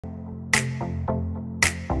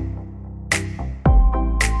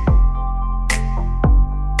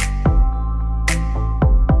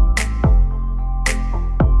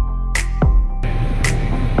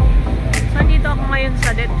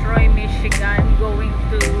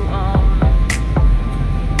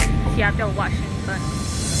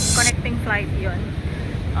flight yun.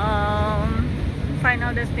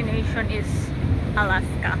 Final destination is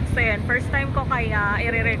Alaska. So yan, first time ko kaya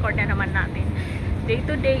i-record na naman natin. Day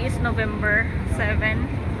to day is November 7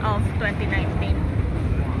 of 2019.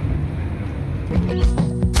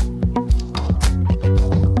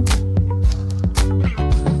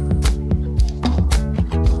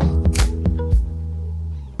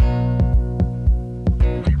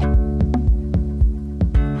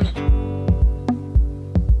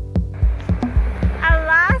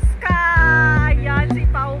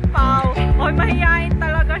 Mahihain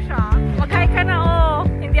talaga siya. Mag-hi ka na, oh.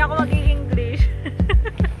 Hindi ako mag-i-English.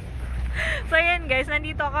 So, ayan guys.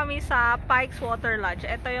 Nandito kami sa Pikes Water Lodge.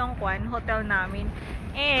 Ito yung hotel namin.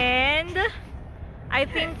 And, I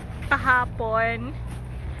think kahapon,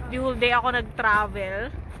 the whole day ako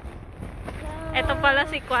nag-travel. Ito pala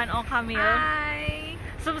si Kwan o Camille. Hi!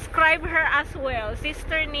 Subscribe her as well.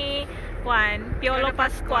 Sister ni Kwan, Piolo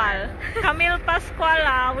Pascual. Camille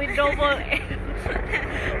Pascual with double L.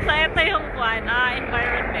 So, ito yung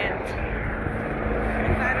environment.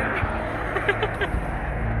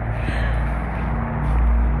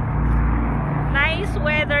 Nice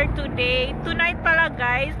weather today. Tonight pala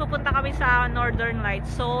guys, pupunta kami sa Northern Lights.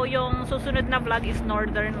 So, yung susunod na vlog is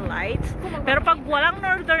Northern Lights. Pero pag walang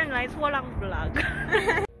Northern Lights, walang vlog.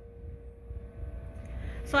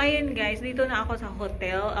 So, ayun guys, dito na ako sa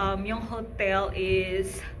hotel. Yung hotel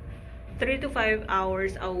is 3 to 5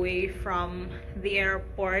 hours away from the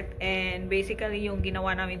airport, and basically yung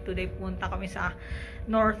ginawa namin today, punta kami sa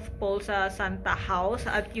North Pole sa Santa House,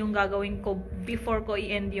 at yung gagawin ko before ko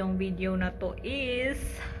i-end yung video na to is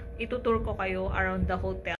itutour ko kayo around the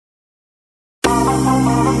hotel.